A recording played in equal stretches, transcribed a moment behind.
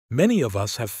Many of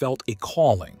us have felt a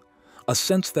calling, a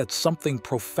sense that something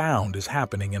profound is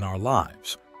happening in our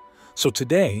lives. So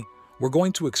today, we're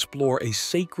going to explore a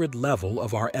sacred level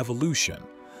of our evolution,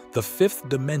 the fifth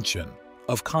dimension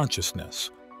of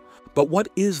consciousness. But what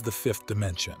is the fifth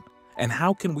dimension, and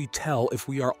how can we tell if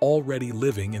we are already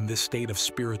living in this state of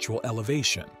spiritual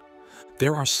elevation?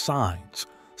 There are signs,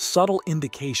 subtle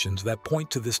indications that point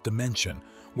to this dimension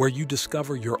where you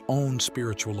discover your own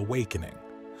spiritual awakening.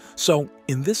 So,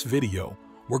 in this video,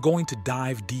 we're going to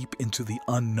dive deep into the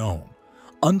unknown,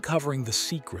 uncovering the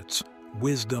secrets,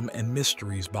 wisdom, and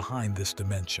mysteries behind this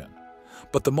dimension.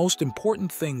 But the most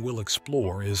important thing we'll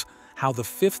explore is how the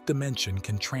fifth dimension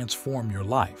can transform your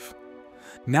life.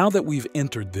 Now that we've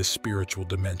entered this spiritual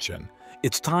dimension,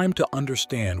 it's time to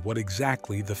understand what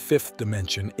exactly the fifth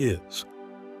dimension is.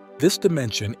 This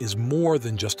dimension is more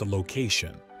than just a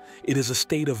location. It is a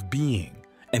state of being,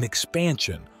 an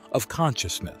expansion of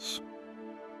consciousness.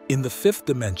 In the fifth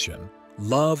dimension,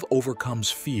 love overcomes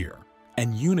fear,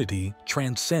 and unity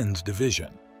transcends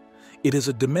division. It is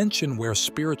a dimension where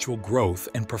spiritual growth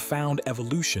and profound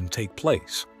evolution take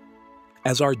place.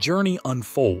 As our journey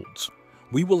unfolds,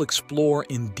 we will explore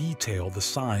in detail the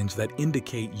signs that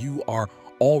indicate you are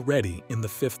already in the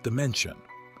fifth dimension.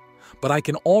 But I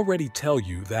can already tell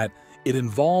you that it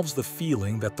involves the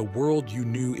feeling that the world you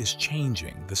knew is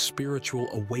changing, the spiritual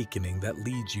awakening that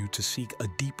leads you to seek a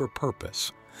deeper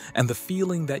purpose, and the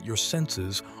feeling that your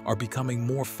senses are becoming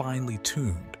more finely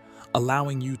tuned,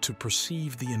 allowing you to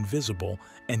perceive the invisible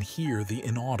and hear the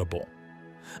inaudible.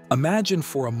 Imagine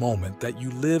for a moment that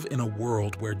you live in a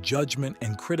world where judgment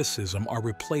and criticism are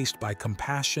replaced by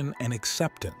compassion and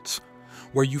acceptance,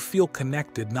 where you feel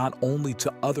connected not only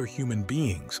to other human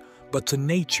beings, but to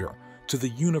nature, to the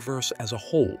universe as a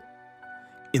whole.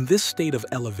 In this state of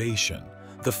elevation,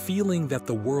 the feeling that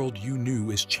the world you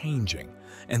knew is changing,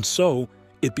 and so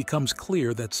it becomes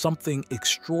clear that something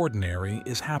extraordinary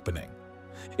is happening.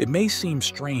 It may seem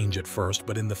strange at first,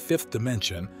 but in the fifth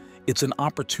dimension, it's an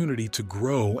opportunity to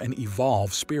grow and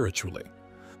evolve spiritually.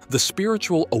 The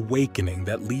spiritual awakening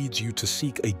that leads you to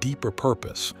seek a deeper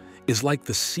purpose is like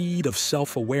the seed of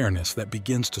self-awareness that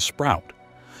begins to sprout.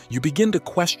 You begin to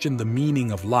question the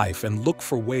meaning of life and look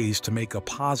for ways to make a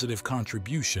positive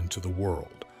contribution to the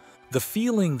world. The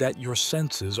feeling that your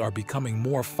senses are becoming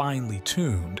more finely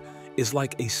tuned is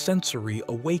like a sensory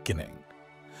awakening.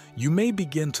 You may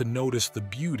begin to notice the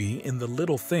beauty in the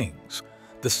little things,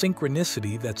 the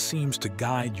synchronicity that seems to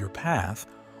guide your path,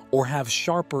 or have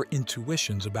sharper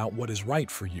intuitions about what is right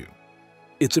for you.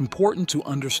 It's important to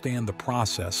understand the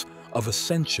process of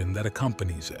ascension that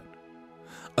accompanies it.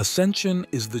 Ascension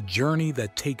is the journey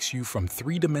that takes you from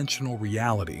three-dimensional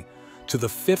reality to the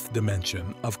fifth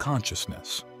dimension of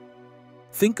consciousness.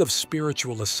 Think of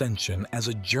spiritual ascension as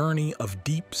a journey of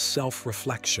deep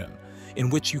self-reflection in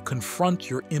which you confront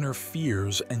your inner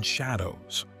fears and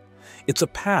shadows. It's a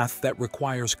path that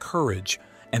requires courage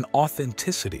and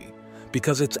authenticity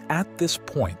because it's at this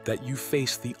point that you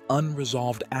face the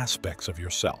unresolved aspects of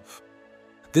yourself.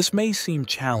 This may seem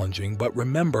challenging, but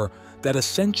remember that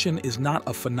ascension is not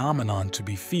a phenomenon to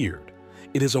be feared.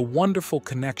 It is a wonderful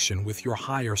connection with your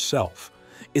higher self.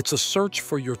 It's a search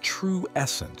for your true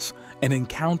essence, an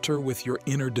encounter with your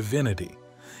inner divinity.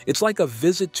 It's like a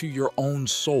visit to your own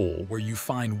soul where you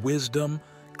find wisdom,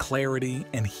 clarity,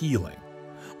 and healing.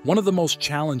 One of the most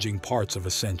challenging parts of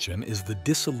ascension is the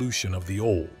dissolution of the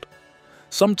old.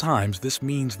 Sometimes this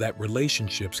means that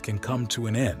relationships can come to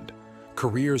an end,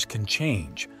 careers can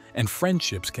change, and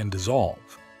friendships can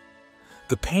dissolve.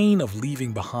 The pain of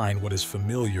leaving behind what is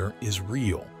familiar is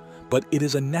real, but it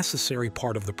is a necessary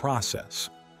part of the process.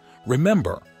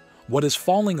 Remember, what is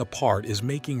falling apart is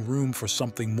making room for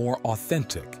something more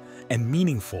authentic and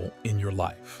meaningful in your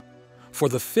life. For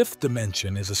the fifth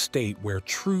dimension is a state where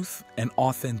truth and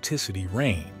authenticity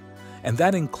reign, and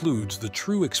that includes the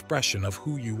true expression of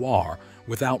who you are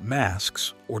without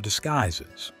masks or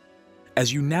disguises.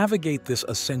 As you navigate this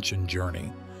ascension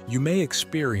journey, you may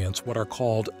experience what are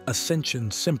called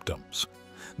ascension symptoms.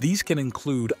 These can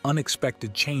include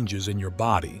unexpected changes in your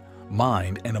body,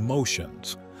 mind, and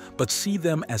emotions, but see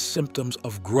them as symptoms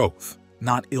of growth,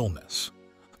 not illness.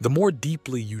 The more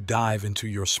deeply you dive into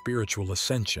your spiritual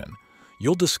ascension,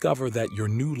 you'll discover that your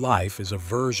new life is a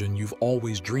version you've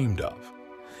always dreamed of.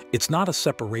 It's not a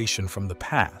separation from the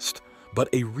past, but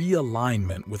a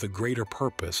realignment with a greater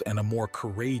purpose and a more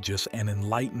courageous and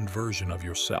enlightened version of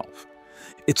yourself.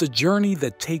 It's a journey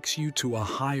that takes you to a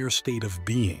higher state of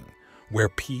being, where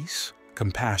peace,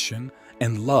 compassion,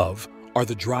 and love are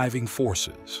the driving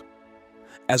forces.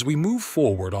 As we move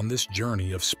forward on this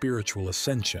journey of spiritual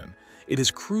ascension, it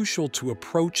is crucial to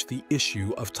approach the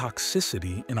issue of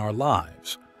toxicity in our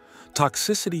lives.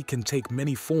 Toxicity can take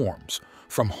many forms,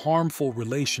 from harmful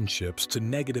relationships to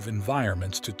negative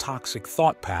environments to toxic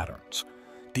thought patterns.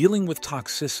 Dealing with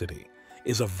toxicity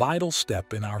is a vital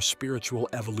step in our spiritual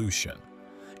evolution.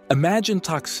 Imagine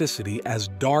toxicity as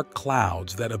dark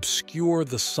clouds that obscure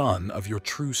the sun of your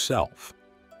true self.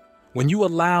 When you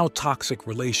allow toxic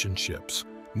relationships,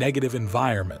 negative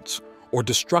environments, or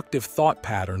destructive thought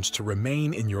patterns to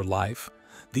remain in your life,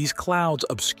 these clouds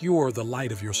obscure the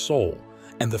light of your soul,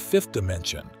 and the fifth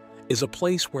dimension is a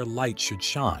place where light should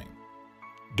shine.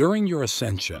 During your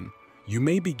ascension, you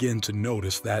may begin to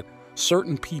notice that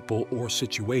certain people or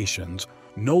situations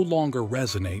no longer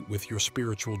resonate with your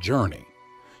spiritual journey.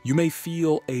 You may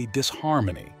feel a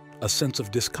disharmony, a sense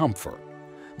of discomfort.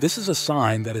 This is a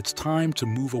sign that it's time to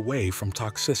move away from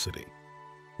toxicity.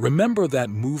 Remember that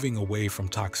moving away from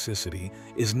toxicity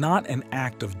is not an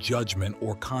act of judgment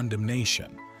or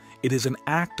condemnation. It is an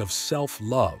act of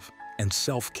self-love and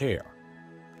self-care.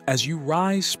 As you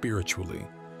rise spiritually,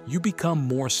 you become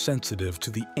more sensitive to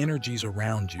the energies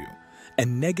around you,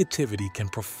 and negativity can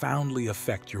profoundly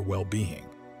affect your well-being.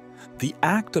 The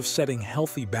act of setting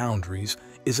healthy boundaries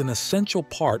is an essential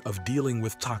part of dealing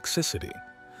with toxicity.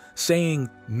 Saying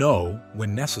no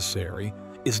when necessary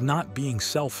is not being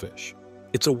selfish.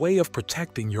 It's a way of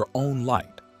protecting your own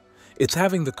light. It's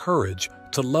having the courage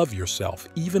to love yourself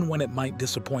even when it might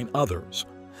disappoint others.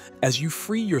 As you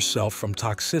free yourself from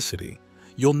toxicity,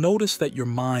 you'll notice that your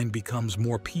mind becomes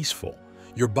more peaceful,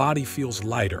 your body feels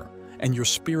lighter, and your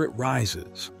spirit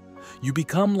rises. You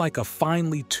become like a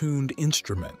finely tuned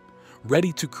instrument,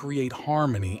 ready to create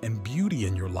harmony and beauty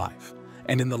in your life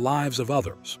and in the lives of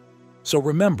others. So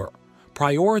remember,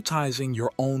 prioritizing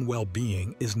your own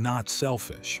well-being is not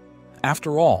selfish.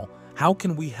 After all, how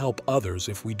can we help others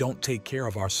if we don't take care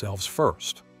of ourselves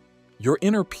first? Your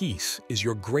inner peace is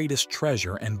your greatest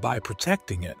treasure, and by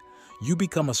protecting it, you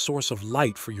become a source of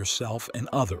light for yourself and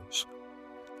others.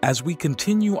 As we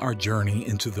continue our journey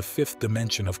into the fifth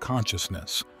dimension of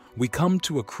consciousness, we come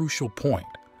to a crucial point: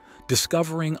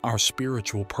 discovering our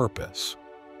spiritual purpose.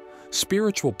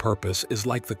 Spiritual purpose is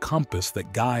like the compass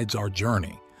that guides our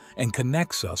journey and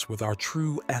connects us with our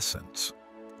true essence.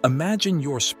 Imagine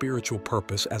your spiritual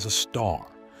purpose as a star,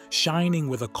 shining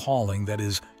with a calling that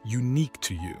is unique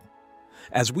to you.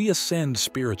 As we ascend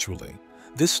spiritually,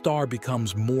 this star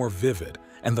becomes more vivid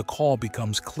and the call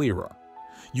becomes clearer.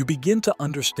 You begin to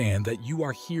understand that you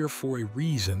are here for a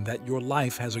reason, that your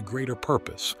life has a greater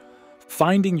purpose.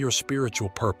 Finding your spiritual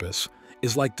purpose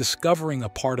is like discovering a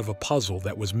part of a puzzle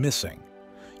that was missing.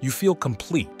 You feel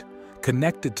complete,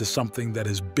 connected to something that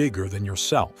is bigger than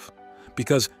yourself,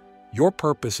 because your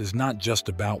purpose is not just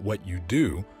about what you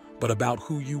do, but about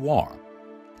who you are.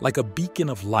 Like a beacon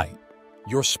of light,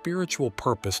 your spiritual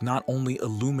purpose not only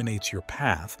illuminates your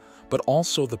path, but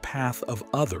also the path of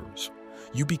others.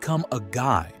 You become a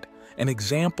guide, an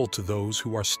example to those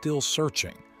who are still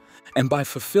searching. And by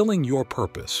fulfilling your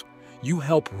purpose, you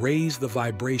help raise the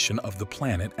vibration of the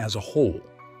planet as a whole.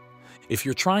 If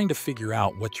you're trying to figure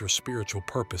out what your spiritual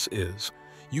purpose is,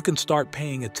 you can start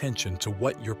paying attention to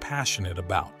what you're passionate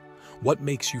about, what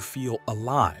makes you feel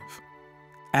alive.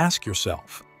 Ask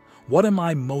yourself, what am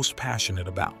I most passionate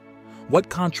about? What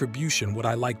contribution would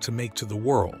I like to make to the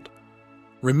world?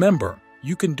 Remember,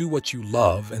 you can do what you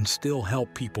love and still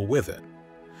help people with it.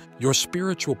 Your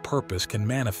spiritual purpose can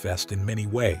manifest in many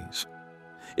ways.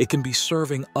 It can be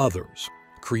serving others,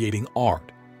 creating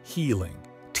art, healing,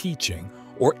 teaching,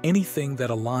 or anything that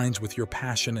aligns with your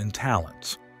passion and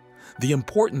talents. The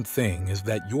important thing is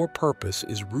that your purpose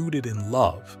is rooted in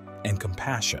love and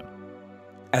compassion.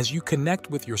 As you connect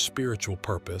with your spiritual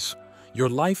purpose, your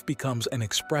life becomes an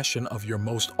expression of your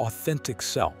most authentic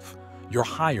self, your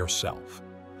higher self.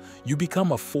 You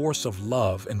become a force of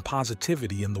love and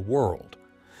positivity in the world.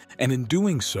 And in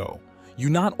doing so, you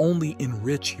not only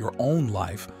enrich your own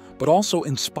life, but also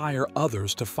inspire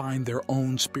others to find their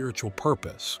own spiritual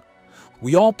purpose.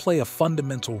 We all play a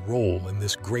fundamental role in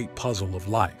this great puzzle of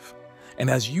life. And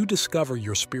as you discover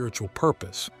your spiritual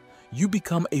purpose, you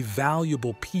become a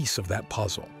valuable piece of that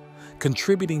puzzle,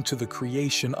 contributing to the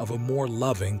creation of a more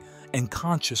loving and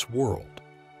conscious world.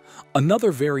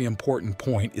 Another very important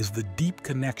point is the deep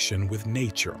connection with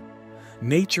nature.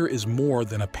 Nature is more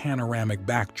than a panoramic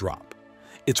backdrop.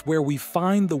 It's where we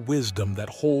find the wisdom that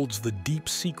holds the deep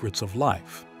secrets of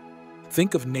life.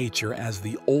 Think of nature as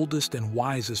the oldest and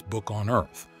wisest book on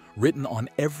earth, written on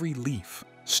every leaf,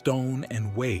 stone,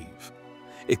 and wave.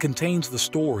 It contains the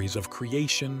stories of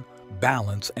creation,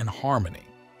 balance, and harmony.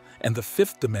 And the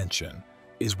fifth dimension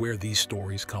is where these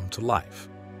stories come to life.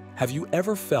 Have you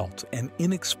ever felt an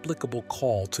inexplicable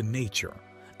call to nature,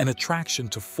 an attraction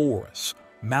to forests,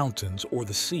 mountains, or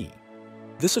the sea?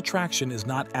 This attraction is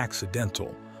not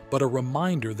accidental, but a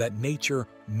reminder that nature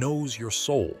knows your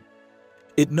soul.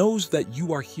 It knows that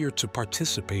you are here to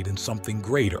participate in something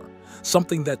greater,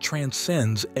 something that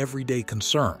transcends everyday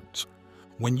concerns.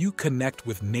 When you connect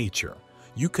with nature,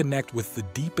 you connect with the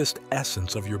deepest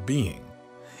essence of your being.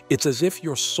 It's as if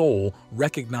your soul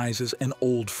recognizes an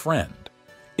old friend.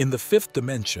 In the fifth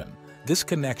dimension, this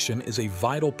connection is a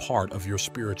vital part of your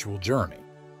spiritual journey.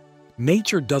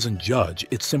 Nature doesn't judge,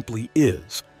 it simply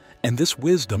is, and this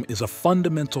wisdom is a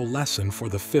fundamental lesson for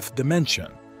the fifth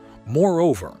dimension.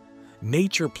 Moreover,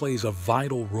 nature plays a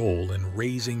vital role in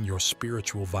raising your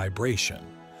spiritual vibration.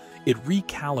 It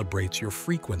recalibrates your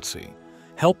frequency,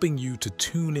 helping you to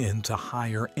tune in to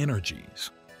higher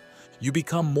energies. You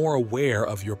become more aware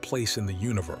of your place in the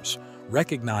universe,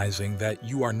 recognizing that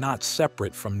you are not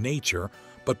separate from nature,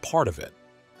 but part of it.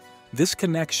 This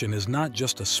connection is not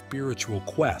just a spiritual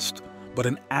quest, but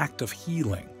an act of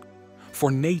healing. For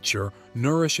nature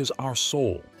nourishes our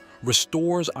soul,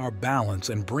 restores our balance,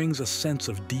 and brings a sense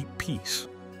of deep peace.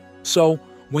 So,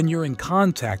 when you're in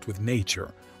contact with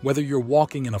nature, whether you're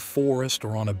walking in a forest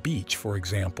or on a beach, for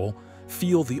example,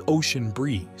 feel the ocean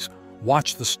breeze,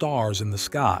 watch the stars in the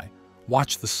sky,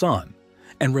 watch the sun,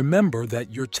 and remember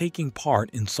that you're taking part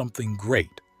in something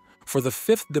great. For the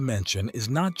fifth dimension is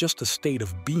not just a state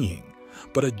of being,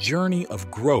 but a journey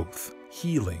of growth,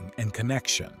 healing, and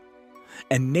connection.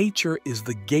 And nature is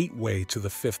the gateway to the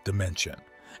fifth dimension,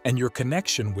 and your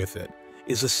connection with it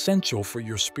is essential for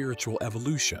your spiritual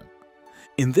evolution.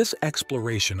 In this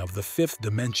exploration of the fifth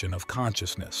dimension of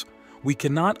consciousness, we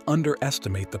cannot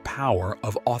underestimate the power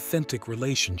of authentic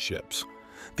relationships.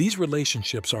 These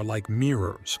relationships are like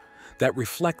mirrors that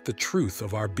reflect the truth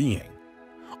of our being.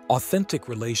 Authentic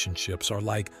relationships are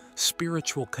like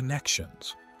spiritual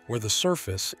connections, where the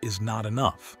surface is not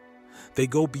enough. They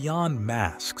go beyond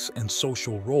masks and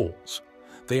social roles.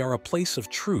 They are a place of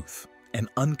truth and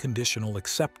unconditional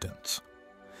acceptance.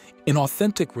 In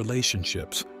authentic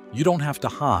relationships, you don't have to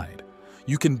hide.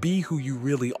 You can be who you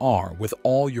really are with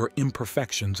all your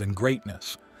imperfections and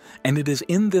greatness. And it is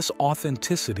in this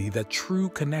authenticity that true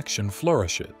connection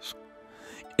flourishes.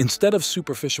 Instead of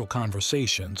superficial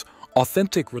conversations,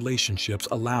 authentic relationships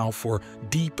allow for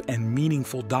deep and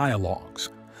meaningful dialogues.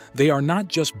 They are not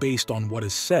just based on what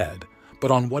is said,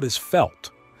 but on what is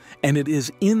felt. And it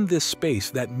is in this space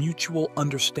that mutual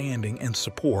understanding and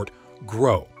support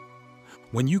grow.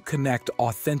 When you connect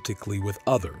authentically with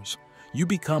others, you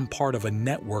become part of a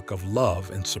network of love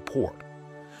and support.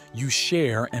 You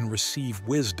share and receive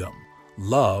wisdom,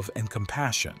 love, and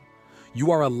compassion.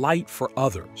 You are a light for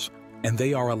others, and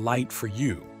they are a light for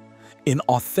you. In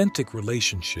authentic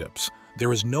relationships,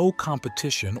 there is no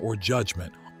competition or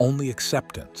judgment, only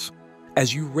acceptance.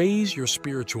 As you raise your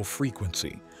spiritual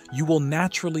frequency, you will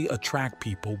naturally attract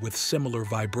people with similar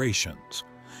vibrations.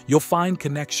 You'll find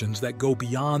connections that go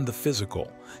beyond the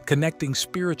physical, connecting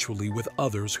spiritually with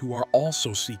others who are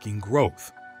also seeking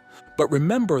growth. But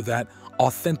remember that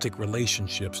authentic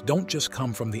relationships don't just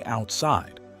come from the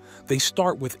outside. They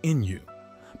start within you.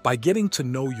 By getting to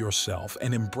know yourself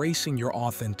and embracing your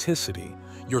authenticity,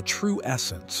 your true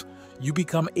essence, you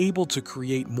become able to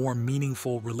create more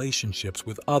meaningful relationships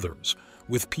with others,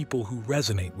 with people who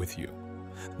resonate with you.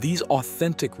 These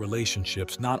authentic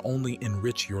relationships not only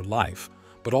enrich your life,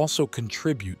 but also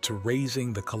contribute to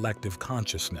raising the collective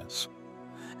consciousness.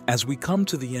 As we come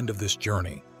to the end of this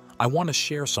journey, I want to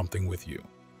share something with you.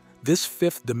 This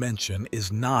fifth dimension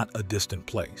is not a distant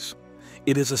place.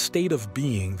 It is a state of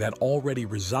being that already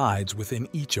resides within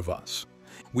each of us.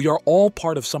 We are all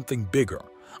part of something bigger.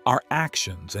 Our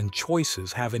actions and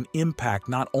choices have an impact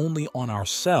not only on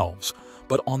ourselves,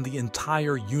 but on the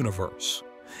entire universe.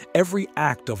 Every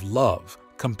act of love,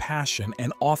 compassion,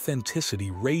 and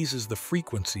authenticity raises the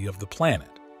frequency of the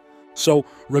planet. So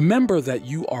remember that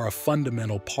you are a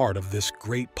fundamental part of this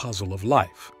great puzzle of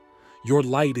life. Your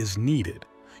light is needed,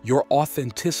 your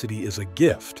authenticity is a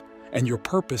gift, and your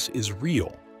purpose is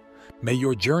real. May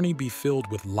your journey be filled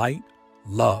with light,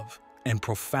 love, and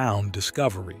profound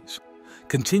discoveries.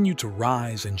 Continue to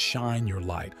rise and shine your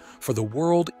light, for the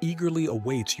world eagerly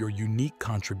awaits your unique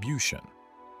contribution.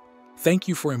 Thank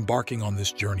you for embarking on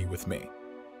this journey with me.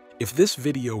 If this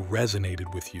video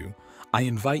resonated with you, I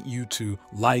invite you to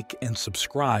like and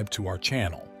subscribe to our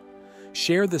channel.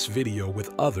 Share this video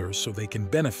with others so they can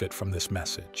benefit from this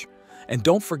message. And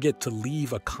don't forget to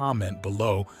leave a comment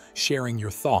below sharing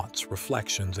your thoughts,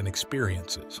 reflections, and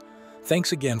experiences.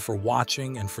 Thanks again for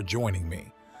watching and for joining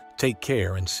me. Take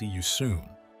care and see you soon.